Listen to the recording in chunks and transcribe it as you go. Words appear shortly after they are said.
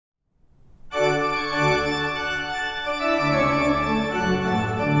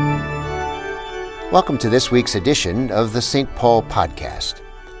Welcome to this week's edition of the St. Paul Podcast.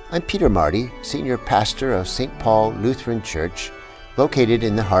 I'm Peter Marty, Senior Pastor of St. Paul Lutheran Church, located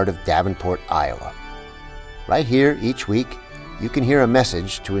in the heart of Davenport, Iowa. Right here, each week, you can hear a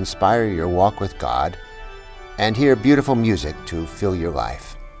message to inspire your walk with God and hear beautiful music to fill your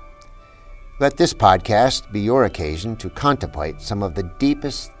life. Let this podcast be your occasion to contemplate some of the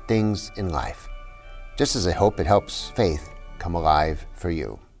deepest things in life, just as I hope it helps faith come alive for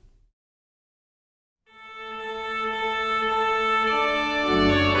you.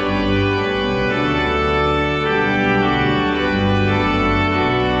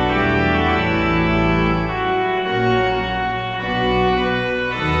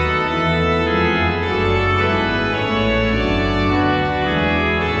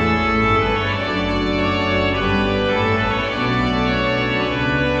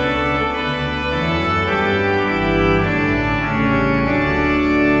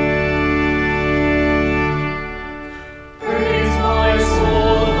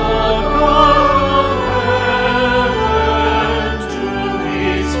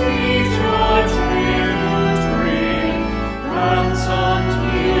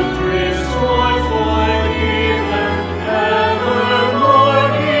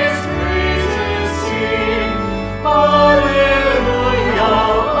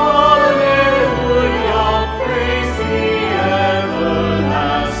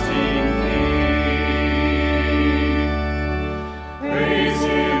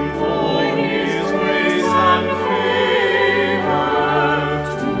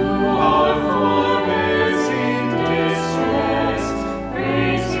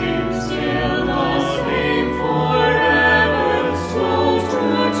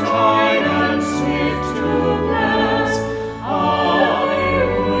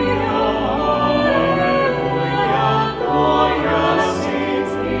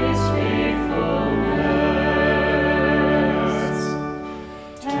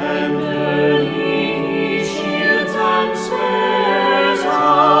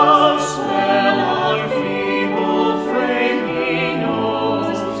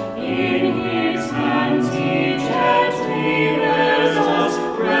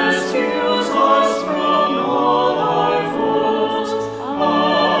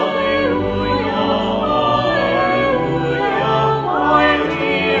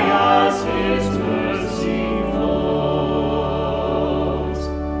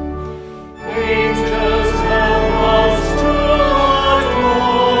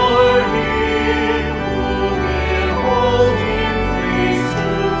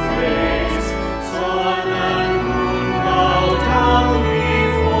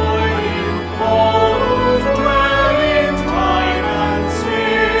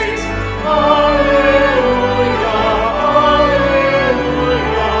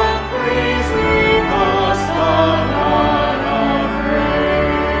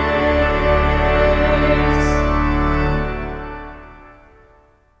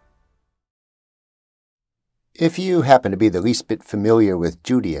 If you happen to be the least bit familiar with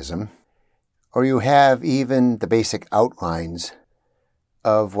Judaism, or you have even the basic outlines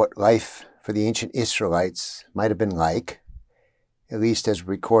of what life for the ancient Israelites might have been like, at least as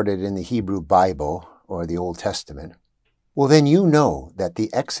recorded in the Hebrew Bible or the Old Testament, well then you know that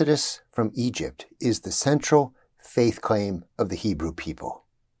the Exodus from Egypt is the central faith claim of the Hebrew people.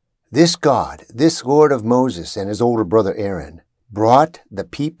 This God, this Lord of Moses and his older brother Aaron, brought the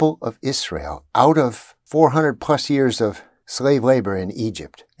people of Israel out of 400 plus years of slave labor in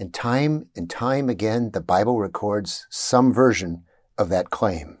Egypt. And time again, the Bible records some version of that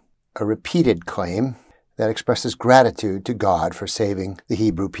claim, a repeated claim that expresses gratitude to God for saving the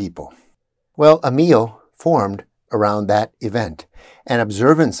Hebrew people. Well, a meal formed around that event, and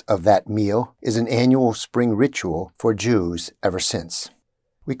observance of that meal is an annual spring ritual for Jews ever since.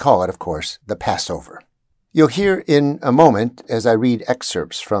 We call it, of course, the Passover. You'll hear in a moment, as I read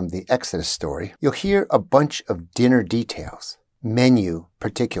excerpts from the Exodus story, you'll hear a bunch of dinner details, menu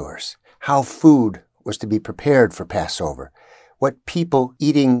particulars, how food was to be prepared for Passover, what people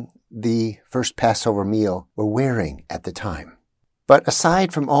eating the first Passover meal were wearing at the time. But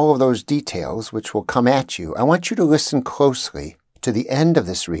aside from all of those details, which will come at you, I want you to listen closely to the end of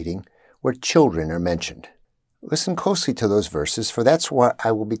this reading where children are mentioned. Listen closely to those verses, for that's where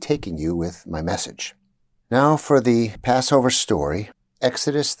I will be taking you with my message. Now for the Passover story,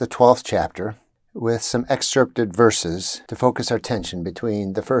 Exodus, the 12th chapter, with some excerpted verses to focus our attention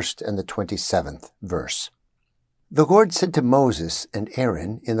between the 1st and the 27th verse. The Lord said to Moses and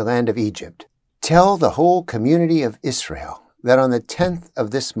Aaron in the land of Egypt, "Tell the whole community of Israel that on the 10th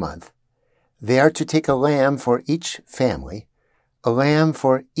of this month they are to take a lamb for each family, a lamb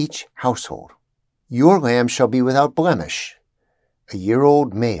for each household. Your lamb shall be without blemish, a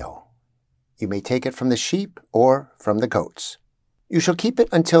year-old male. You may take it from the sheep or from the goats. You shall keep it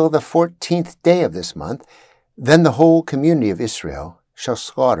until the 14th day of this month. Then the whole community of Israel shall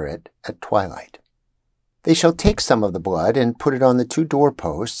slaughter it at twilight. They shall take some of the blood and put it on the 2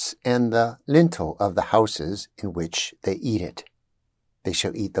 doorposts and the lintel of the houses in which they eat it. They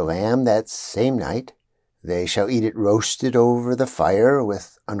shall eat the lamb that same night. They shall eat it roasted over the fire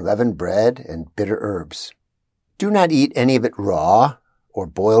with unleavened bread and bitter herbs. Do not eat any of it raw or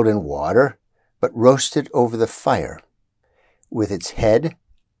boiled in water, but roasted over the fire, with its head,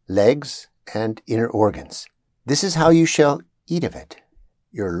 legs, and inner organs. This is how you shall eat of it: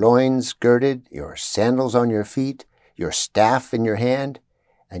 your loins girded, your sandals on your feet, your staff in your hand,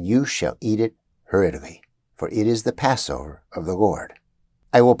 and you shall eat it hurriedly, for it is the Passover of the Lord.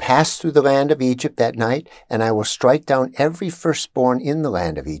 I will pass through the land of Egypt that night, and I will strike down every firstborn in the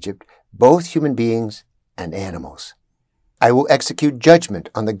land of Egypt, both human beings and animals. I will execute judgment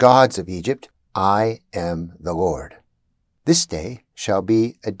on the gods of Egypt. I am the Lord. This day shall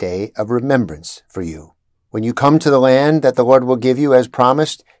be a day of remembrance for you. When you come to the land that the Lord will give you as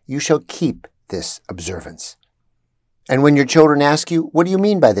promised, you shall keep this observance. And when your children ask you, what do you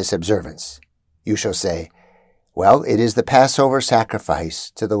mean by this observance? You shall say, well, it is the Passover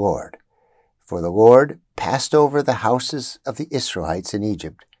sacrifice to the Lord. For the Lord passed over the houses of the Israelites in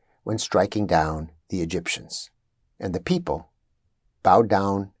Egypt when striking down the Egyptians. And the people bowed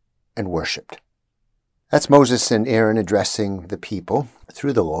down and worshipped. That's Moses and Aaron addressing the people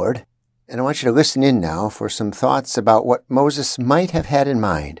through the Lord. And I want you to listen in now for some thoughts about what Moses might have had in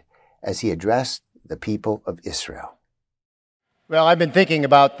mind as he addressed the people of Israel. Well, I've been thinking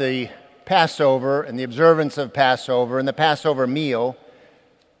about the Passover and the observance of Passover and the Passover meal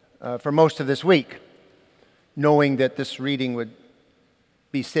for most of this week, knowing that this reading would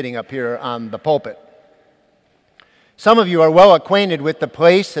be sitting up here on the pulpit. Some of you are well acquainted with the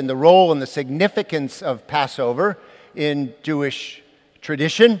place and the role and the significance of Passover in Jewish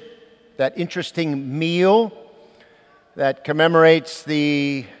tradition, that interesting meal that commemorates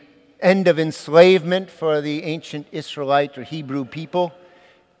the end of enslavement for the ancient Israelite or Hebrew people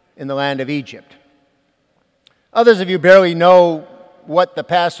in the land of Egypt. Others of you barely know what the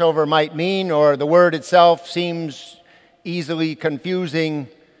Passover might mean, or the word itself seems easily confusing.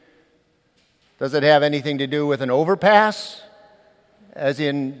 Does it have anything to do with an overpass, as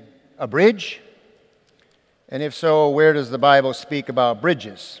in a bridge? And if so, where does the Bible speak about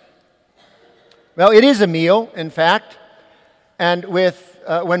bridges? Well, it is a meal, in fact, and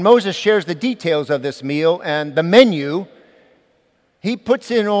when Moses shares the details of this meal and the menu, he puts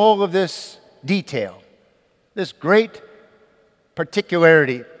in all of this detail, this great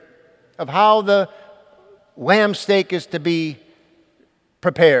particularity of how the lamb steak is to be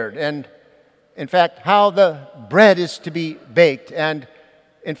prepared, and in fact, how the bread is to be baked, and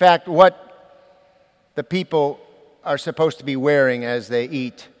in fact, what the people are supposed to be wearing as they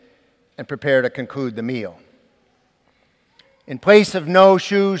eat and prepare to conclude the meal. In place of no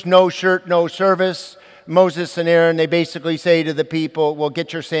shoes, no shirt, no service, Moses and Aaron, they basically say to the people, well,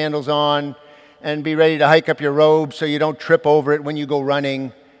 get your sandals on and be ready to hike up your robe so you don't trip over it when you go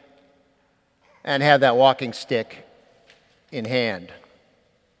running, and have that walking stick in hand.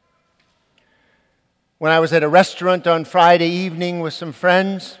 When I was at a restaurant on Friday evening with some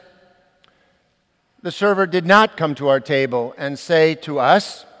friends, the server did not come to our table and say to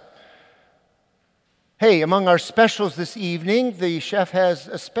us, hey, among our specials this evening, the chef has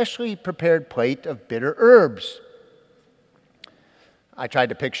a specially prepared plate of bitter herbs. I tried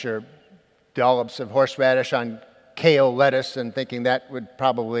to picture dollops of horseradish on kale lettuce and thinking that would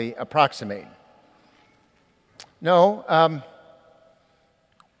probably approximate. No,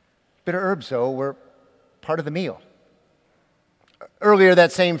 bitter herbs, though, were part of the meal. Earlier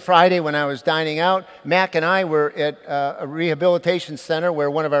that same Friday when I was dining out, Mac and I were at a rehabilitation center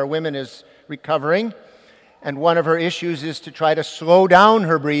where one of our women is recovering. And one of her issues is to try to slow down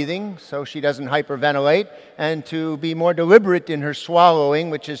her breathing so she doesn't hyperventilate, and to be more deliberate in her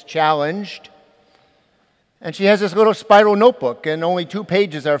swallowing, which is challenged. And she has this little spiral notebook, and only 2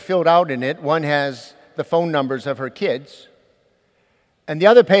 pages are filled out in it. One has the phone numbers of her kids, and the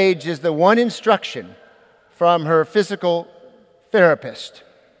other page is the one instruction from her physical therapist,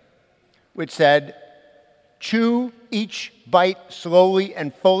 which said, chew each bite slowly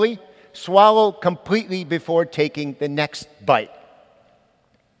and fully. Swallow completely before taking the next bite.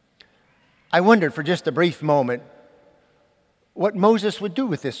 I wondered for just a brief moment what Moses would do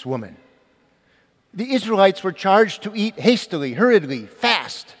with this woman. The Israelites were charged to eat hastily, hurriedly,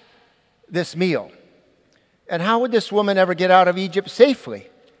 fast this meal. And how would this woman ever get out of Egypt safely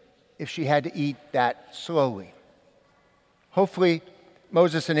if she had to eat that slowly. Hopefully,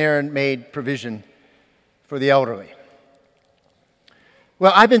 Moses and Aaron made provision for the elderly.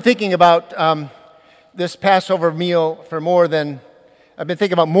 Well, I've been thinking about this Passover meal I've been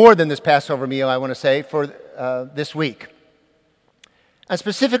thinking about more than this Passover meal, I want to say, for this week. And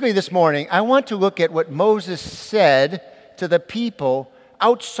specifically this morning, I want to look at what Moses said to the people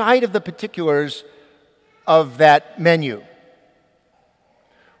outside of the particulars of that menu.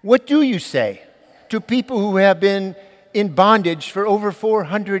 What do you say to people who have been in bondage for over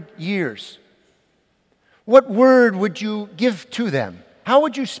 400 years? What word would you give to them? How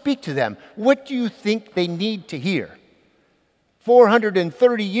would you speak to them? What do you think they need to hear?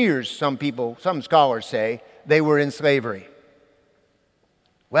 430 years, some scholars say, they were in slavery.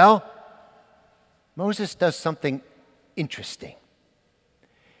 Well, Moses does something interesting.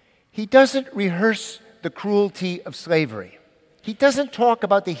 He doesn't rehearse the cruelty of slavery. He doesn't talk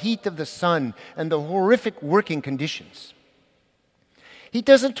about the heat of the sun and the horrific working conditions. He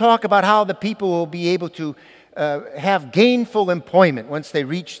doesn't talk about how the people will be able to have gainful employment once they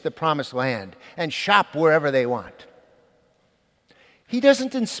reach the promised land and shop wherever they want. He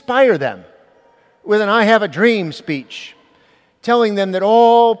doesn't inspire them with an "I have a dream" speech, telling them that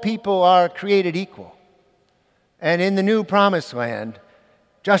all people are created equal. And in the new promised land,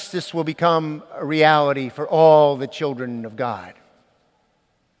 justice will become a reality for all the children of God.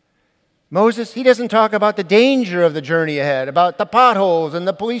 Moses, he doesn't talk about the danger of the journey ahead, about the potholes and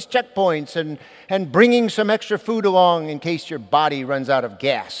the police checkpoints and bringing some extra food along in case your body runs out of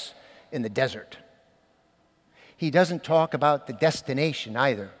gas in the desert. He doesn't talk about the destination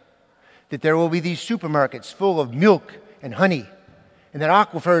either, that there will be these supermarkets full of milk and honey, and that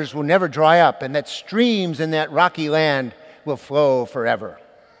aquifers will never dry up, and that streams in that rocky land will flow forever.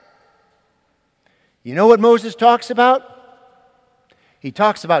 You know what Moses talks about? He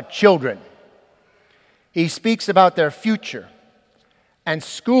talks about children. He speaks about their future and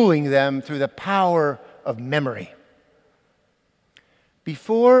schooling them through the power of memory.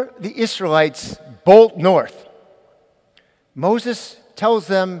 Before the Israelites bolt north, Moses tells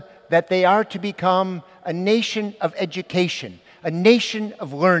them that they are to become a nation of education, a nation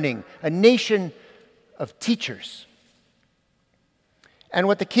of learning, a nation of teachers. And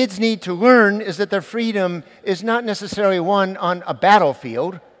what the kids need to learn is that their freedom is not necessarily won on a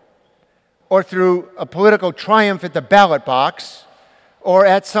battlefield or through a political triumph at the ballot box or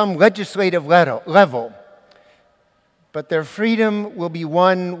at some legislative level. But their freedom will be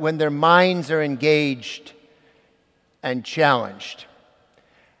won when their minds are engaged and challenged,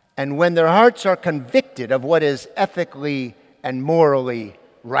 and when their hearts are convicted of what is ethically and morally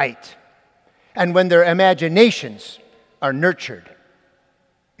right, and when their imaginations are nurtured,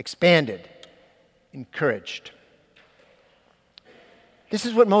 expanded, encouraged. This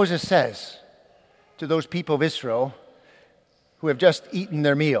is what Moses says to those people of Israel who have just eaten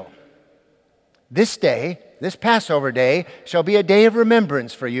their meal. This day, this Passover day, shall be a day of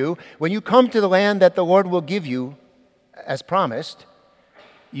remembrance for you. When you come to the land that the Lord will give you, as promised,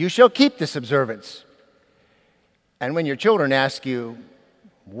 you shall keep this observance. And when your children ask you,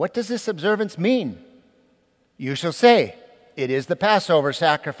 "What does this observance mean?" you shall say, "It is the Passover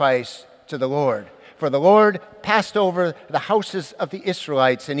sacrifice to the Lord. For the Lord passed over the houses of the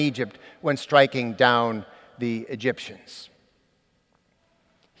Israelites in Egypt when striking down the Egyptians."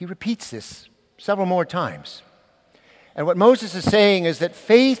 He repeats this several more times. And what Moses is saying is that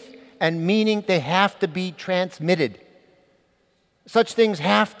faith and meaning, they have to be transmitted. Such things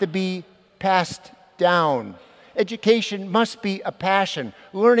have to be passed down. Education must be a passion.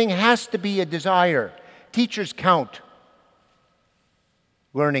 Learning has to be a desire. Teachers count.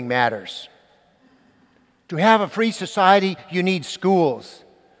 Learning matters. To have a free society, you need schools,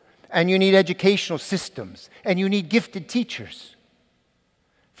 and you need educational systems, and you need gifted teachers.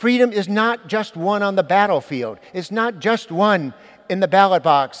 Freedom is not just won on the battlefield. It's not just won in the ballot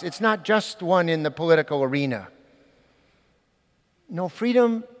box. It's not just won in the political arena. No,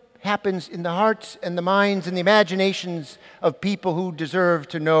 freedom happens in the hearts and the minds and the imaginations of people who deserve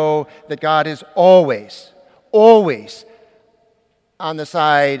to know that God is always, always on the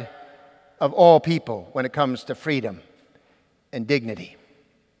side of all people when it comes to freedom and dignity.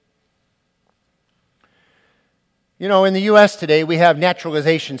 You know, in the U.S. today, we have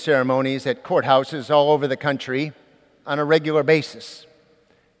naturalization ceremonies at courthouses all over the country on a regular basis.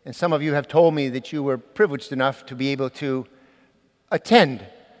 And some of you have told me that you were privileged enough to be able to attend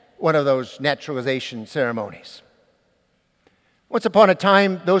one of those naturalization ceremonies. Once upon a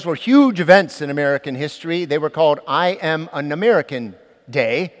time, those were huge events in American history. They were called I Am an American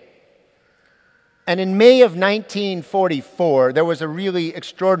Day. And in May of 1944, there was a really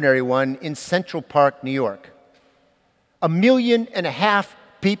extraordinary one in Central Park, New York. 1.5 million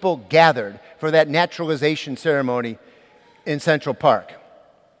people gathered for that naturalization ceremony in Central Park.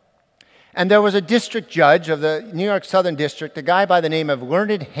 And there was a district judge of the New York Southern District, a guy by the name of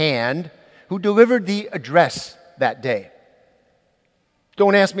Learned Hand, who delivered the address that day.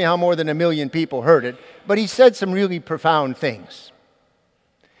 Don't ask me how more than 1 million people heard it, but he said some really profound things.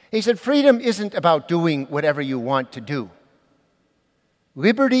 He said, freedom isn't about doing whatever you want to do.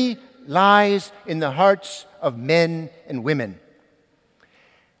 Liberty lies in the hearts of men and women.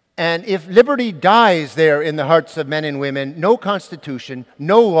 And if liberty dies there in the hearts of men and women, no constitution,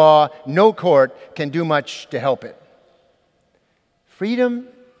 no law, no court can do much to help it. Freedom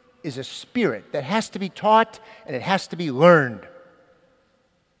is a spirit that has to be taught and it has to be learned.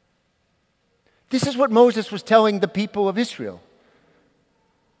 This is what Moses was telling the people of Israel,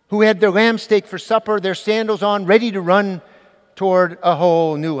 who had their lamb steak for supper, their sandals on, ready to run toward a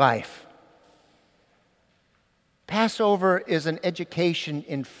whole new life. Passover is an education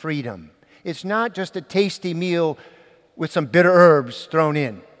in freedom. It's not just a tasty meal with some bitter herbs thrown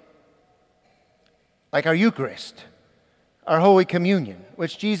in, like our Eucharist, our Holy Communion,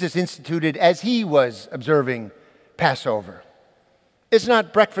 which Jesus instituted as he was observing Passover. It's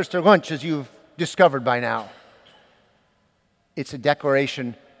not breakfast or lunch, as you've discovered by now. It's a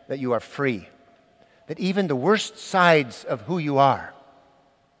declaration that you are free, that even the worst sides of who you are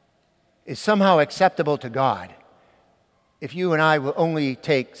is somehow acceptable to God if you and I will only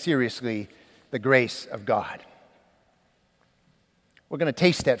take seriously the grace of God. We're going to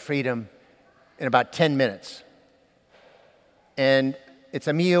taste that freedom in about 10 minutes. And it's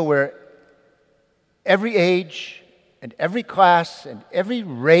a meal where every age and every class and every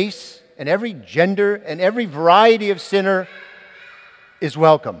race and every gender and every variety of sinner is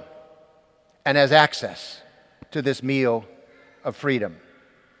welcome and has access to this meal of freedom.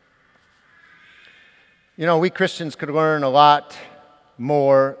 You know, we Christians could learn a lot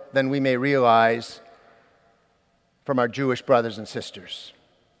more than we may realize from our Jewish brothers and sisters.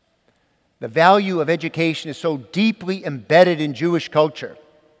 The value of education is so deeply embedded in Jewish culture.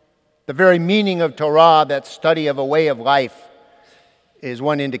 The very meaning of Torah, that study of a way of life, is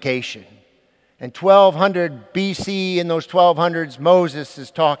one indication. In 1200 BC, in those 1200s, Moses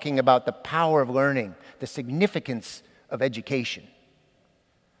is talking about the power of learning, the significance of education.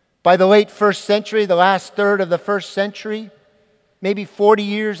 By the late first century, the last third of the first century, maybe 40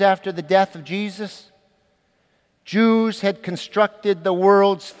 years after the death of Jesus, Jews had constructed the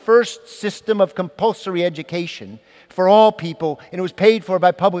world's first system of compulsory education for all people, and it was paid for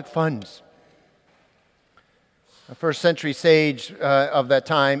by public funds. A first century sage of that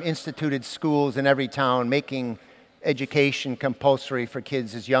time instituted schools in every town, making education compulsory for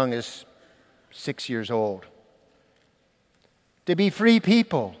kids as young as 6 years old. To be free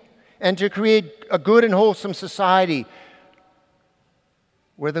people and to create a good and wholesome society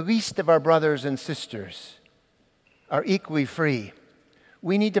where the least of our brothers and sisters are equally free.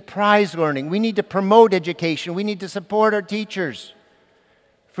 We need to prize learning. We need to promote education. We need to support our teachers.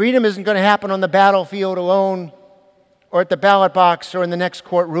 Freedom isn't going to happen on the battlefield alone or at the ballot box or in the next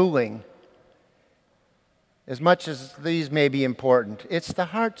court ruling. As much as these may be important, it's the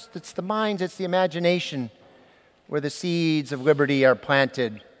hearts, it's the minds, it's the imagination where the seeds of liberty are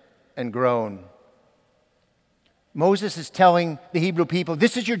planted and grown. Moses is telling the Hebrew people,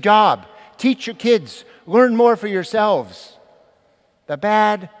 this is your job. Teach your kids. Learn more for yourselves. The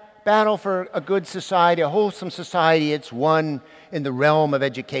battle for a good society, a wholesome society, it's won in the realm of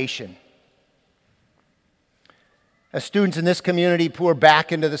education. As students in this community pour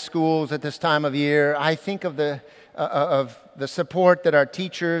back into the schools at this time of year, I think of the support that our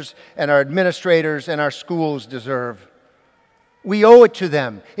teachers and our administrators and our schools deserve. We owe it to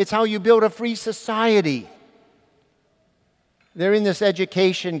them. It's how you build a free society. They're in this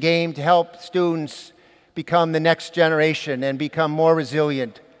education game to help students become the next generation and become more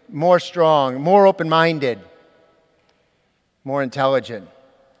resilient, more strong, more open-minded, more intelligent.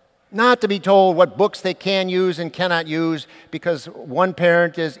 Not to be told what books they can use and cannot use because one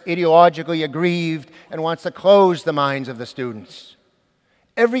parent is ideologically aggrieved and wants to close the minds of the students.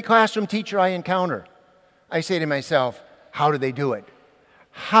 Every classroom teacher I encounter, I say to myself, how do they do it?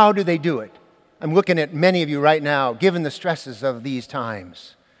 How do they do it? I'm looking at many of you right now, given the stresses of these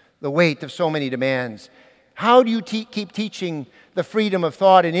times, the weight of so many demands. How do you keep teaching the freedom of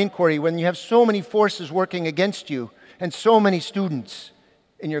thought and inquiry when you have so many forces working against you and so many students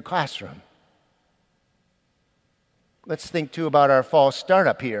in your classroom? Let's think too about our fall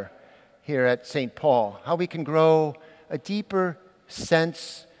startup here at St. Paul, how we can grow a deeper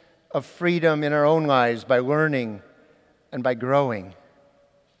sense of freedom in our own lives by learning and by growing.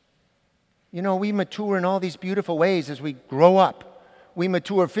 You know, we mature in all these beautiful ways as we grow up. We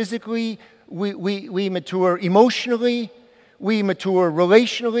mature physically, we mature emotionally, we mature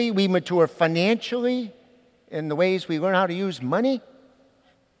relationally, we mature financially in the ways we learn how to use money.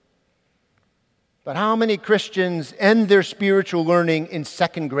 But how many Christians end their spiritual learning in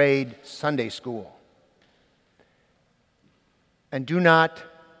second grade Sunday school and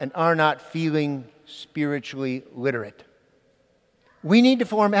are not feeling spiritually literate? We need to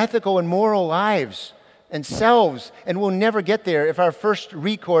form ethical and moral lives and selves, and we'll never get there if our first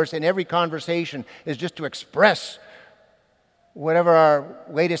recourse in every conversation is just to express whatever our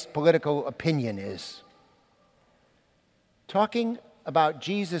latest political opinion is. Talking about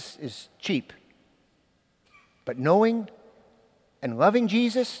Jesus is cheap, but knowing and loving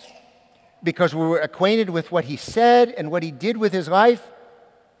Jesus because we were acquainted with what he said and what he did with his life,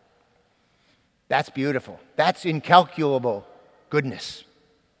 that's beautiful. That's incalculable goodness.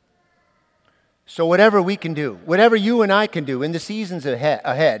 So whatever we can do, whatever you and I can do in the seasons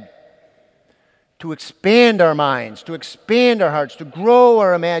ahead, to expand our minds, to expand our hearts, to grow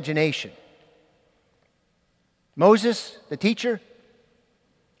our imagination. Moses, the teacher,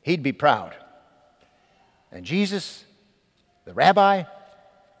 he'd be proud. And Jesus, the rabbi,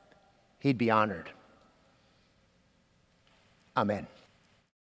 he'd be honored. Amen.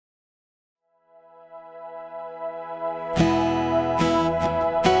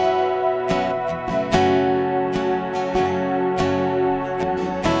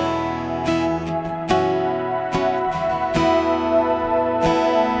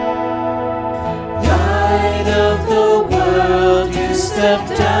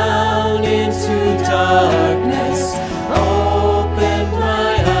 Stepped down into darkness, opened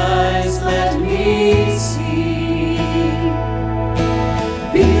my eyes, let me see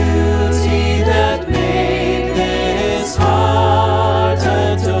beauty that made this heart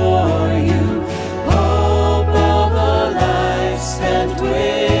adore you, hope of a life spent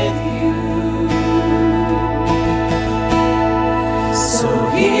with you. So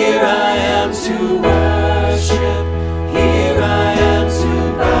here I am to worship. Here I am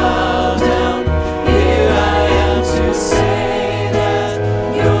to bow down. Here I am to say that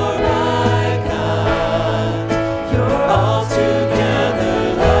you're my God. You're altogether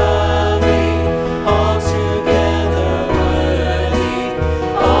loving, altogether worthy,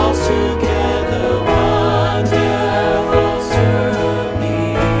 altogether wonderful to me.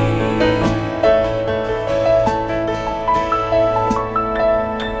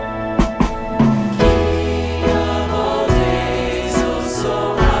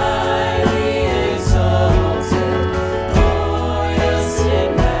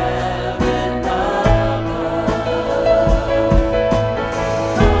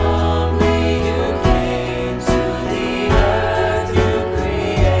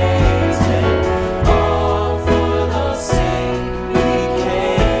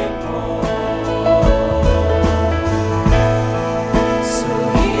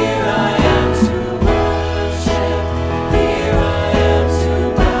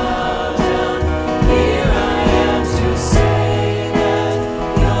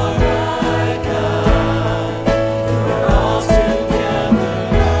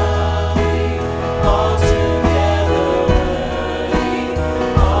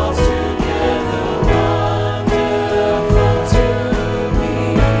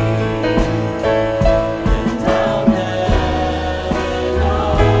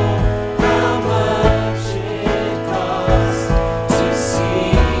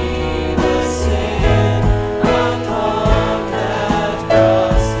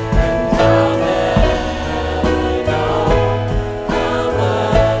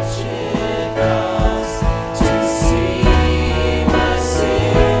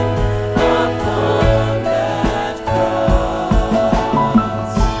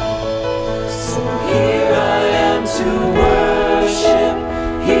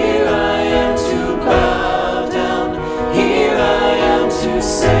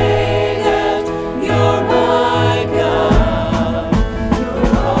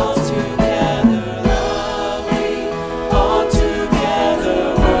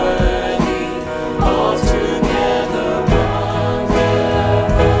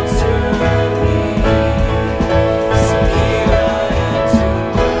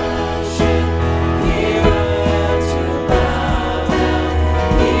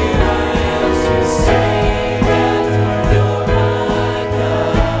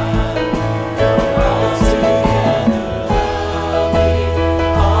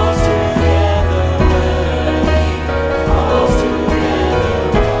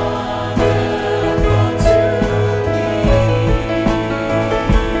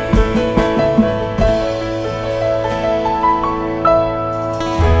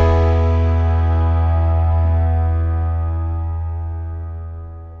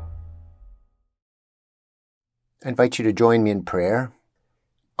 I invite you to join me in prayer.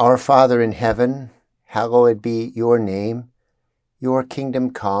 Our Father in heaven, hallowed be your name. Your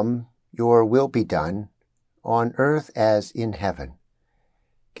kingdom come, your will be done, on earth as in heaven.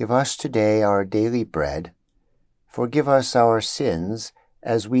 Give us today our daily bread. Forgive us our sins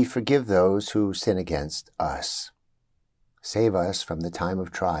as we forgive those who sin against us. Save us from the time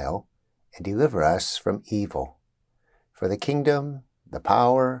of trial and deliver us from evil. For the kingdom, the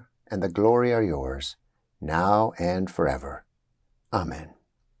power, and the glory are yours, now and forever. Amen.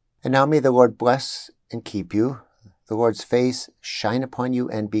 And now may the Lord bless and keep you. The Lord's face shine upon you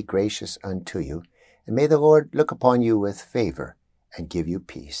and be gracious unto you. And may the Lord look upon you with favor and give you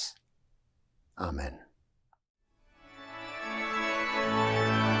peace. Amen.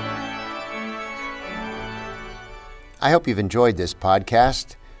 I hope you've enjoyed this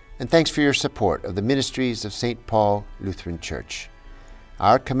podcast, and thanks for your support of the ministries of St. Paul Lutheran Church.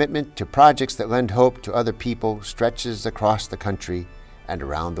 Our commitment to projects that lend hope to other people stretches across the country and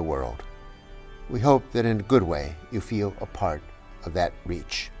around the world. We hope that in a good way you feel a part of that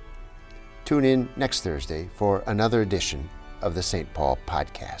reach. Tune in next Thursday for another edition of the St. Paul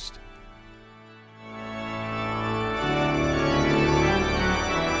Podcast.